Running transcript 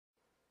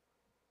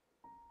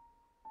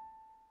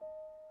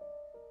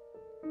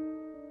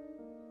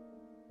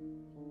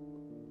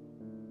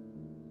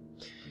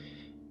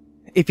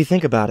If you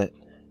think about it,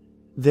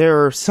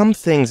 there are some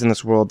things in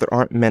this world that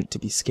aren't meant to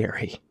be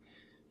scary,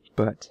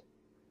 but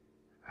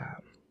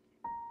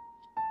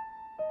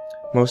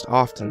most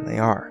often they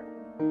are.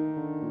 I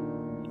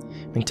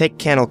mean, take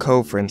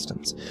Cove, for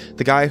instance.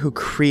 The guy who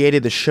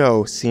created the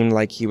show seemed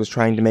like he was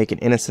trying to make an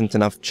innocent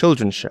enough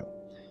children's show.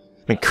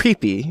 I mean,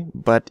 creepy,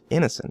 but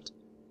innocent.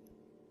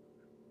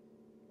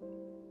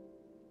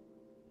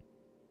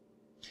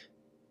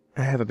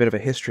 I have a bit of a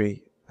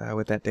history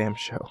with that damn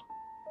show.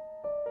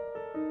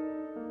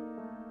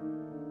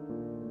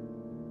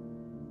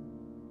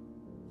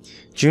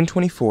 June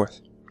 24th,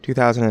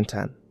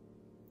 2010.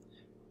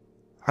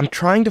 I'm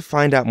trying to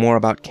find out more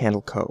about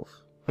Cove.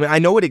 I mean, I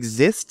know it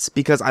exists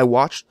because I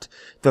watched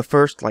the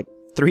first,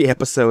 3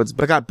 episodes,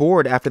 but got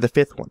bored after the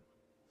 5th one.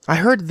 I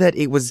heard that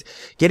it was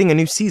getting a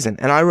new season,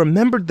 and I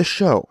remembered the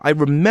show. I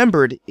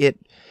remembered it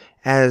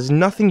as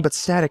nothing but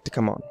static to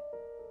come on.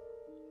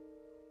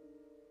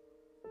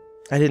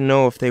 I didn't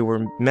know if they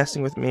were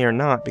messing with me or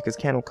not, because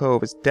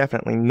Cove is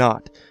definitely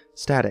not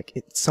static.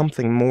 It's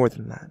something more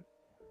than that.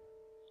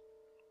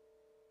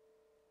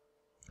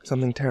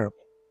 Something terrible.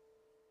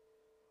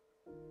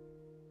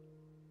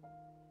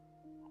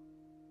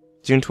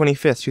 June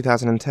 25th,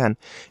 2010.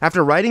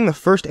 After writing the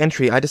first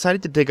entry, I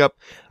decided to dig up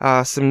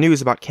some news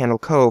about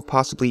Cove,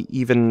 possibly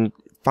even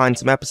find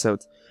some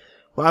episodes.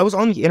 Well, I was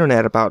on the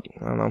internet about,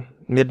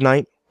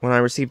 midnight, when I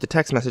received a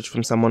text message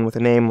from someone with a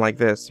name like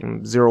this,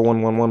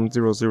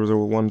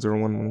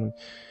 011100010111.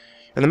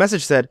 And the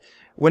message said,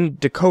 when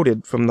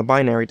decoded from the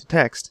binary to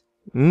text,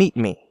 meet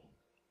me.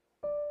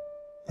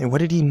 And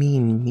what did he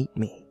mean, meet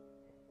me?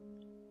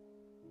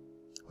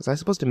 Was I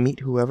supposed to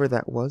meet whoever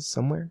that was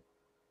somewhere?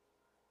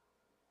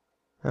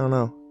 I don't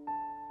know.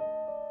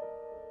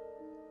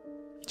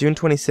 June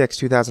 26,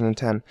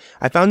 2010.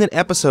 I found an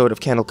episode of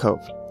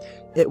Cove.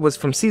 It was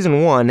from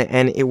season 1,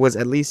 and it was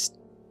at least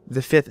the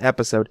 5th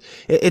episode.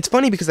 It's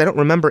funny because I don't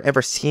remember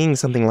ever seeing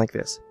something like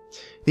this.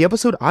 The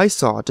episode I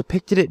saw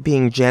depicted it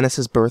being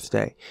Janice's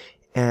birthday,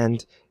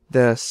 and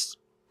the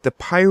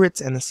pirates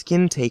and the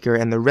skin taker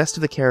and the rest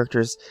of the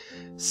characters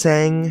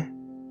sang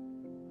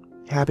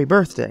Happy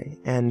Birthday,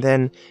 and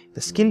then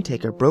the skin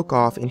taker broke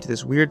off into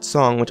this weird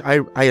song which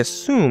I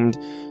assumed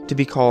to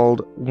be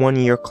called 1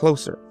 Year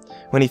Closer.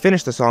 When he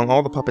finished the song,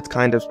 all the puppets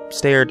kind of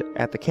stared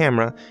at the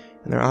camera,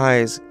 and their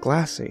eyes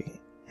glassy,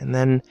 and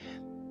then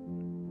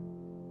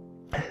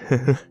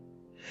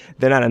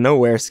then out of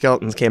nowhere,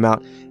 skeletons came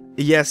out.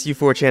 Yes, you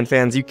 4chan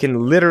fans, you can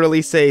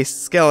literally say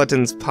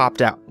skeletons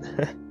popped out.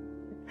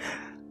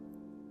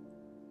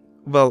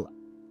 Well,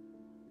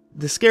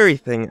 the scary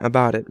thing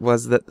about it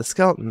was that the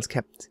skeletons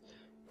kept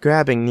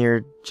grabbing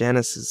near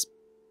Janice's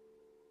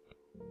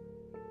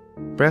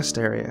breast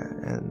area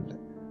and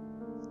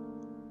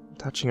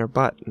touching her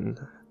butt and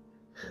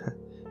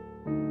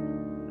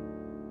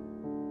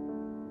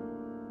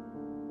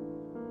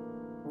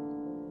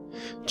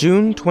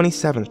June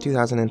 27th,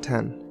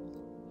 2010.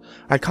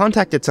 I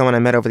contacted someone I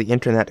met over the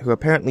internet who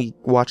apparently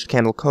watched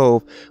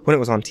Cove when it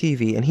was on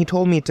TV, and he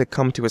told me to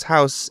come to his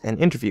house and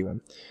interview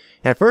him.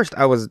 And at first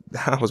I was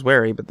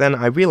wary, but then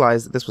I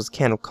realized that this was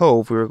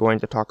Cove we were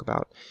going to talk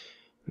about.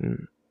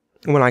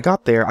 When I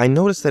got there, I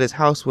noticed that his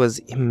house was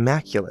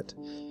immaculate.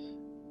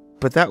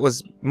 But that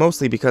was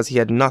mostly because he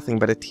had nothing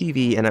but a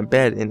TV and a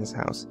bed in his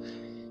house.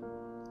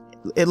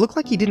 It looked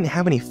like he didn't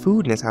have any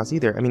food in his house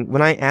either. I mean,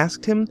 when I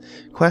asked him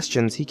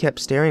questions, he kept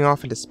staring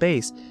off into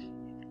space.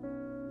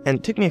 And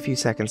it took me a few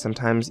seconds,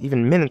 sometimes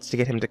even minutes, to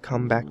get him to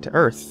come back to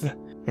Earth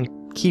and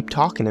keep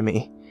talking to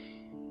me.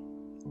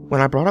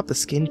 When I brought up the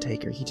skin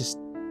taker, he just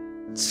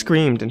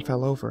screamed and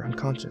fell over,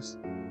 unconscious.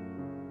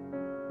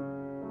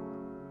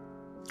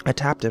 I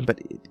tapped him, but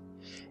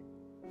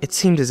it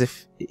seemed as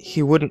if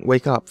he wouldn't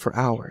wake up for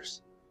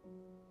hours.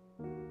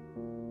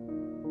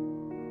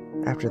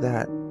 After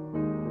that,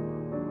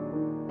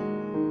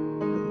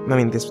 I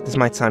mean, this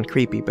might sound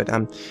creepy, but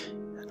I'm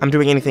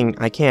doing anything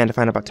I can to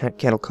find out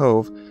about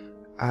Cove.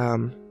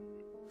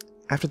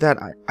 After that,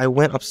 I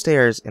went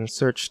upstairs and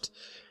searched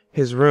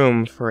his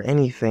room for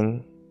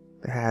anything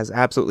that has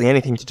absolutely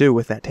anything to do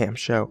with that damn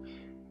show.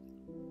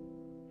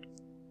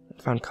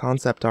 I found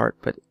concept art,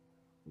 but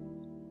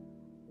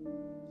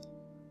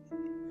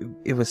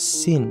it was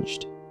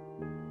singed.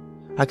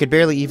 I could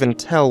barely even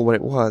tell what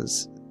it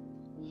was.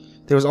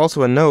 There was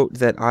also a note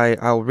that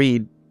I'll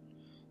read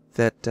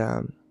that,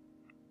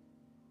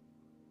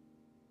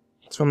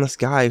 it's from this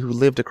guy who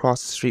lived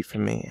across the street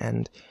from me,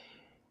 and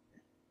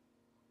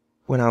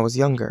when I was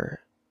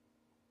younger.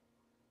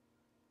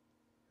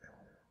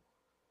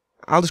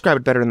 I'll describe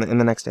it better in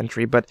the next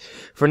entry, but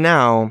for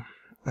now,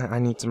 I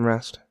need some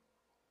rest.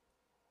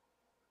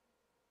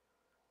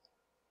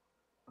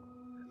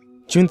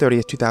 June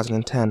 30th,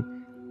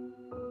 2010.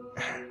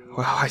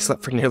 Wow, I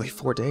slept for nearly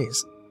 4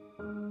 days.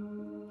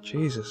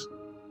 Jesus.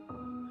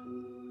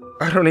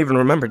 I don't even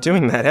remember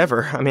doing that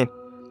ever. I mean,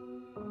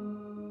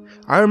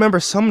 I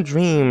remember some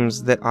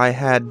dreams that I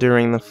had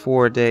during the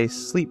 4-day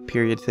sleep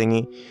period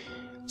thingy.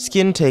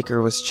 Skin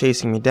Taker was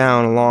chasing me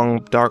down a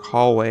long, dark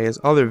hallway as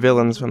other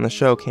villains from the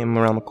show came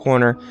around the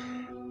corner.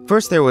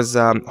 First there was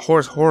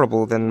Horace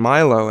Horrible, then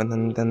Milo,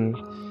 and then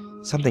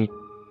something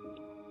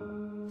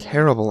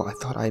terrible I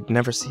thought I'd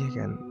never see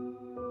again.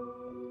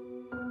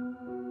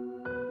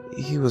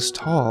 He was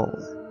tall.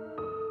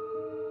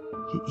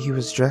 He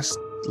was dressed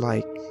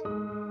like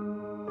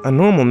a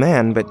normal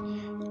man, but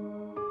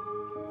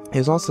he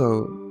was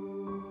also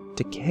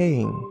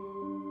decaying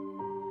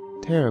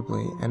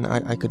terribly, and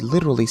I could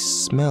literally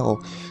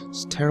smell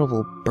his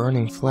terrible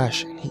burning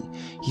flesh, and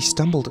he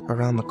stumbled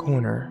around the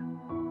corner.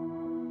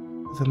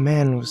 The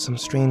man was some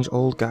strange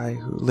old guy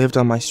who lived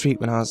on my street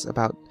when I was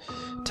about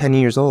 10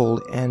 years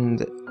old,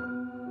 and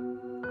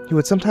he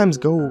would sometimes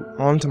go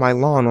onto my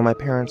lawn when my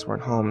parents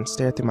weren't home and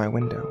stare through my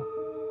window.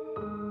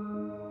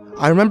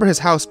 I remember his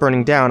house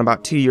burning down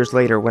about 2 years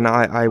later when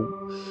I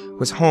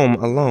was home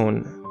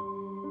alone.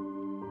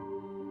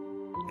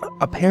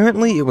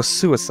 Apparently it was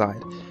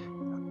suicide.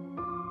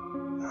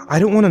 I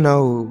don't want to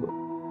know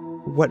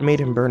what made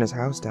him burn his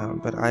house down,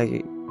 but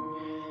I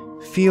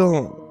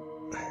feel...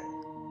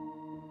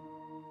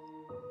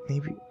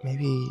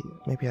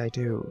 Maybe I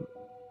do.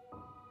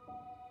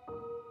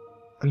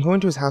 I'm going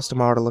to his house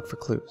tomorrow to look for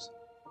clues.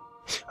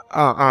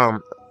 I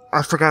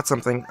forgot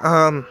something.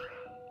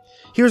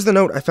 Here's the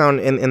note I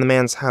found in the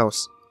man's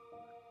house.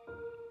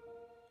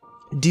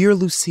 Dear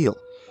Lucille,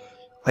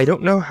 I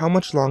don't know how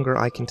much longer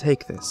I can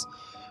take this.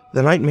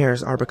 The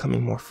nightmares are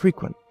becoming more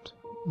frequent,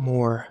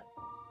 more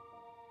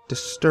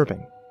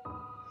disturbing.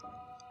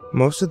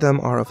 Most of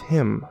them are of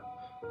him,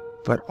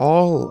 but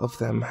all of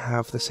them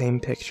have the same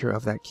picture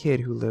of that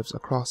kid who lives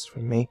across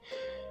from me,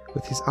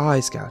 with his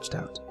eyes gouged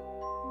out.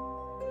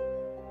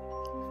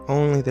 If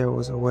only there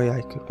was a way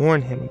I could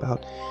warn him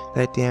about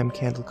that damn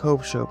Candle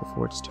Cove show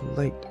before it's too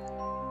late.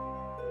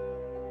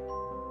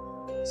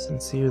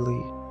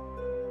 Sincerely,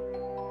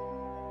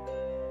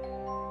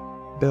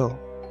 Bill.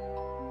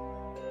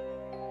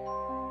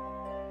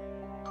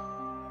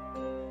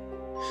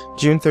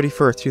 June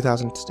 31st,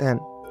 2010.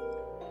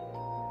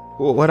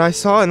 What I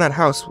saw in that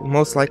house will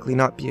most likely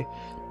not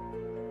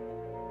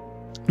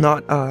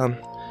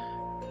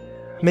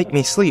make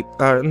me sleep,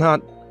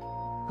 not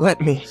let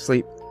me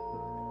sleep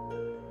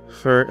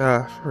for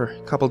a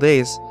couple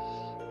days,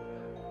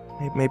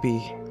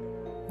 maybe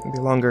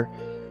longer.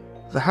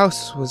 The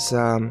house was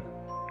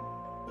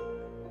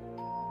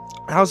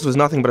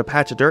nothing but a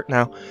patch of dirt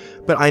now,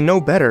 but I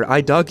know better. I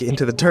dug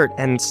into the dirt,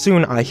 and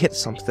soon I hit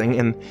something,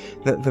 and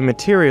the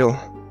material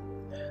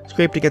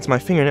scraped against my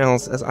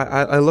fingernails as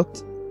I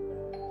looked.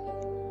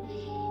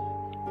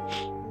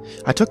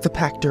 I took the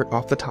packed dirt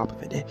off the top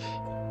of it. It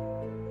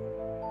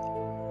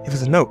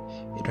was a note.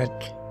 It read,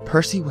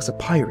 Percy was a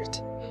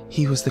pirate.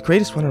 He was the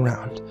greatest one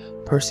around.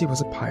 Percy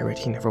was a pirate.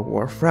 He never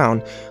wore a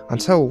frown.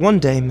 Until one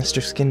day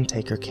Mr.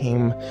 Skintaker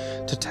came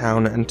to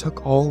town and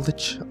took all the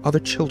other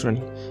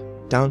children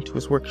down to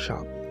his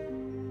workshop,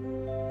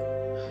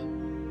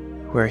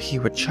 where he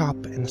would chop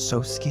and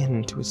sew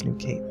skin to his new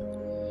cape,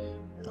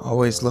 and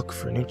always look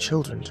for new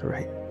children to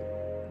write.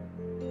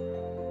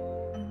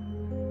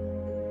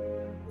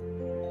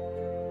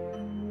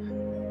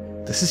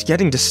 This is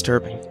getting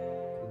disturbing.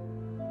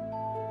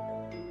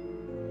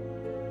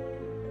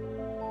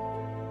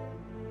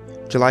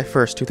 July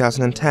 1st,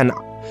 2010.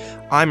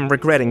 I'm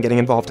regretting getting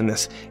involved in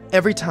this.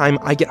 Every time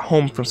I get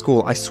home from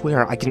school, I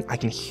swear I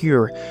can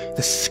hear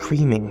the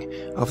screaming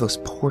of those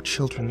poor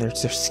children, their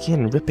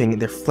skin ripping,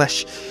 their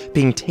flesh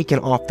being taken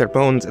off their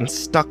bones and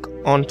stuck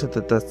onto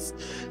the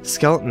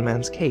skeleton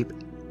man's cape.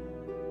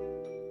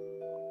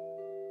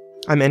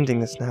 I'm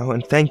ending this now,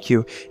 and thank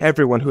you,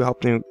 everyone who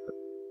helped me.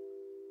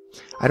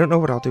 I don't know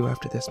what I'll do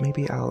after this.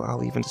 Maybe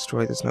I'll even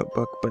destroy this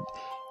notebook, but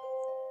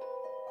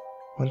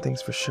one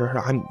thing's for sure,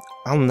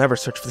 I'll never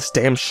search for this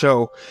damn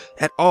show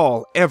at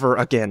all, ever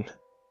again.